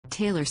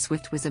Taylor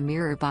Swift was a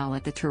mirrorball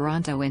at the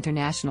Toronto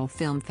International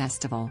Film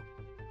Festival.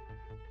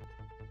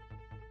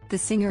 The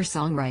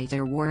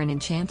singer-songwriter wore an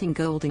enchanting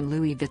golden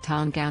Louis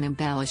Vuitton gown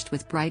embellished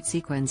with bright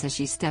sequins as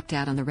she stepped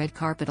out on the red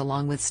carpet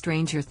along with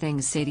Stranger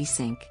Things Sadie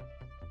Sink.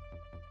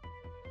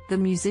 The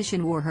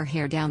musician wore her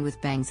hair down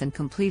with bangs and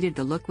completed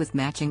the look with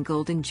matching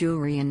golden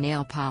jewelry and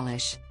nail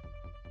polish.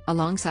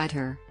 Alongside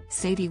her,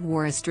 Sadie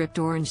wore a stripped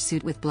orange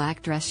suit with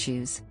black dress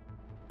shoes.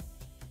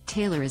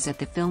 Taylor is at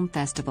the film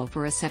festival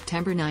for a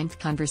September 9th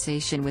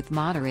conversation with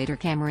moderator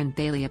Cameron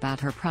Bailey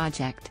about her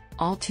project,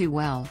 All Too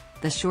Well,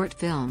 the short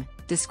film,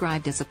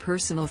 described as a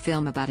personal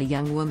film about a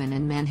young woman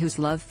and man whose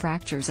love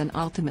fractures and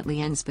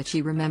ultimately ends, but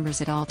she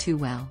remembers it all too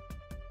well.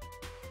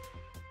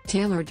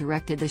 Taylor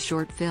directed the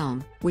short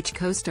film, which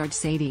co-starred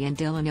Sadie and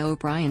Dylan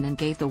O'Brien and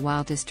gave the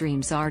Wildest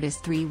Dreams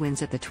artist 3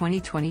 wins at the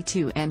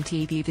 2022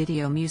 MTV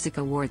Video Music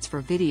Awards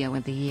for Video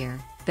of the Year,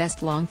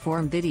 Best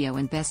Long-Form Video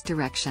and Best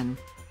Direction.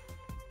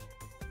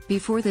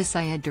 Before this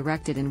I had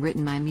directed and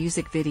written my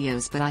music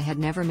videos, but I had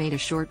never made a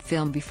short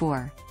film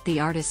before,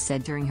 the artist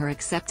said during her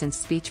acceptance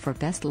speech for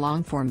Best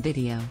Long-Form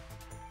Video.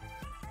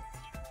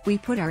 We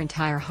put our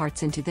entire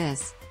hearts into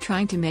this,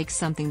 trying to make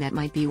something that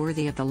might be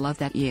worthy of the love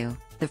that you,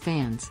 the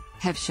fans,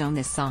 have shown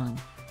this song.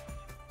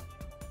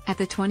 At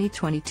the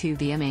 2022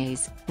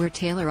 VMAs, where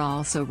Taylor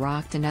also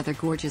rocked another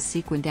gorgeous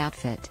sequined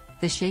outfit,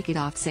 the Shake It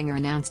Off singer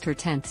announced her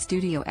 10th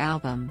studio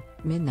album,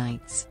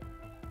 Midnights.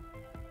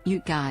 "You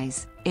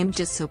guys, I'm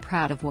just so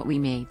proud of what we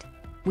made.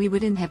 We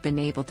wouldn't have been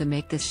able to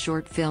make this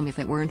short film if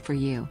it weren't for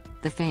you,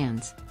 the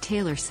fans,"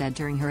 Taylor said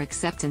during her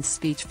acceptance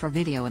speech for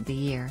Video of the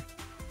Year.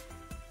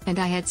 "And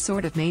I had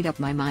sort of made up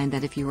my mind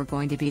that if you were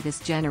going to be this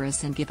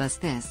generous and give us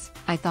this,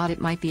 I thought it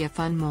might be a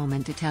fun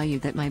moment to tell you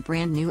that my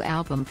brand new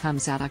album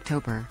comes out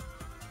October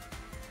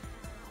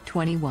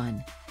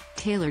 21.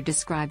 Taylor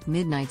described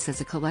Midnights as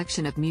a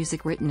collection of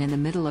music written in the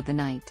middle of the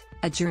night,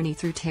 a journey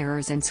through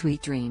terrors and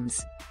sweet dreams.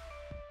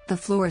 The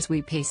floors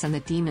we pace and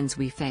the demons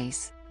we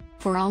face.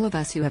 For all of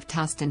us who have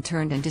tossed and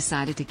turned and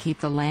decided to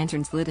keep the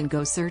lanterns lit and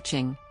go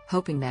searching,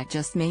 hoping that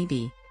just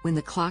maybe, when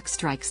the clock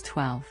strikes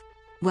 12,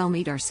 we'll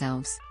meet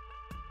ourselves.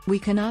 We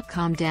cannot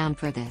calm down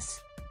for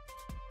this.